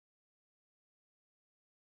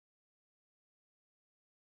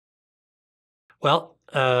Well,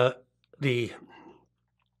 the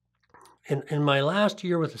in my last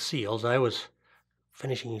year with the SEALs, I was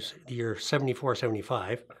finishing the year 74,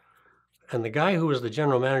 75, and the guy who was the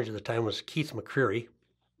general manager at the time was Keith McCreary,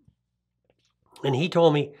 and he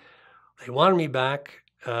told me they wanted me back.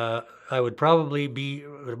 I would probably be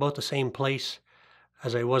at about the same place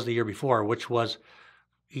as I was the year before, which was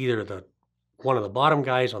either the one of the bottom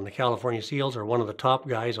guys on the California SEALs or one of the top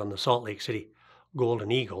guys on the Salt Lake City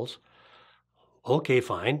Golden Eagles. Okay,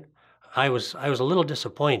 fine. I was a little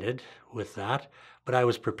disappointed with that, but I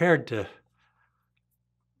was prepared to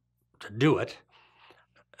do it.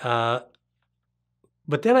 Uh,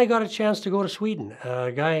 but then I got a chance to go to Sweden.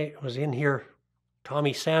 A guy was in here,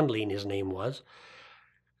 Tommy Sandlin, his name was,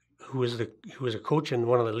 who was a coach in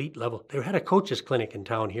one of the elite level. They had a coaches clinic in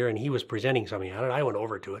town here, and he was presenting something at it. I went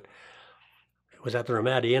over to it. It was at the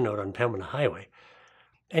Ramada Inn out on Pembina Highway,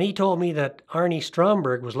 and he told me that Arnie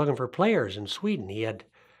Stromberg was looking for players in Sweden. He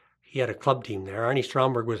had a club team there. Arnie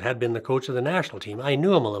Stromberg had been the coach of the national team. I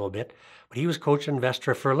knew him a little bit, but he was coaching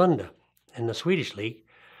Västra Frölunda in the Swedish league.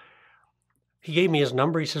 He gave me his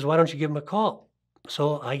number. He says, "Why don't you give him a call?"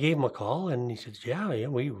 So I gave him a call, and he says, "Yeah,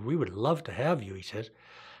 we would love to have you," he says,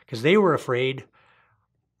 because they were afraid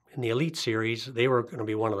in the Elite Series they were going to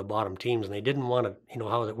be one of the bottom teams, and they didn't want to. You know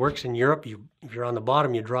how it works in Europe. If you're on the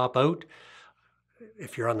bottom, you drop out.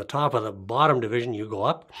 If you're on the top of the bottom division, you go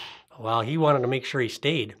up. Well, he wanted to make sure he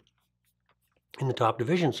stayed in the top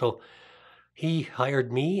division, so he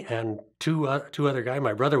hired me and two other guys.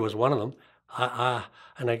 My brother was one of them,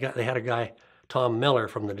 and they had a guy, Tom Miller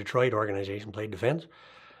from the Detroit organization, played defense.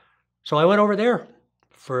 So I went over there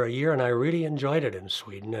for a year, and I really enjoyed it in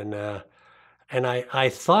Sweden. And I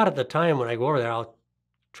thought at the time when I go over there, I'll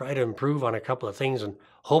try to improve on a couple of things and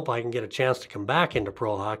hope I can get a chance to come back into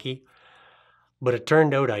pro hockey. But it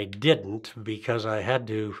turned out I didn't, because I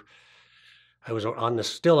was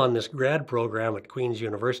still on this grad program at Queen's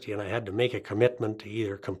University, and I had to make a commitment to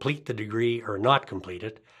either complete the degree or not complete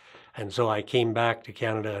it. And so I came back to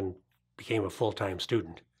Canada and became a full-time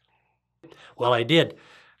student. Well, I did.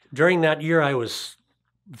 During that year, I was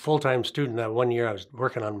a full-time student. That 1 year I was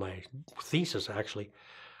working on my thesis, actually.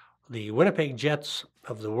 The Winnipeg Jets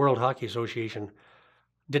of the World Hockey Association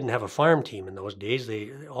didn't have a farm team in those days.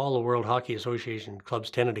 All the World Hockey Association clubs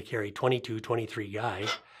tended to carry 22, 23 guys.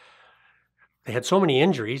 They had so many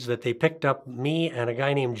injuries that they picked up me and a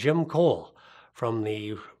guy named Jim Cole from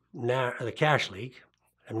the Cash League,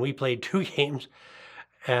 and we played 2 games.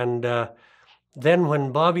 And then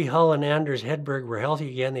when Bobby Hull and Anders Hedberg were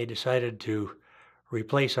healthy again, they decided to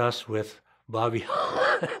replace us with Bobby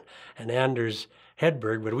Hull and Anders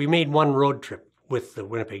Hedberg, but we made one road trip with the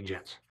Winnipeg Jets.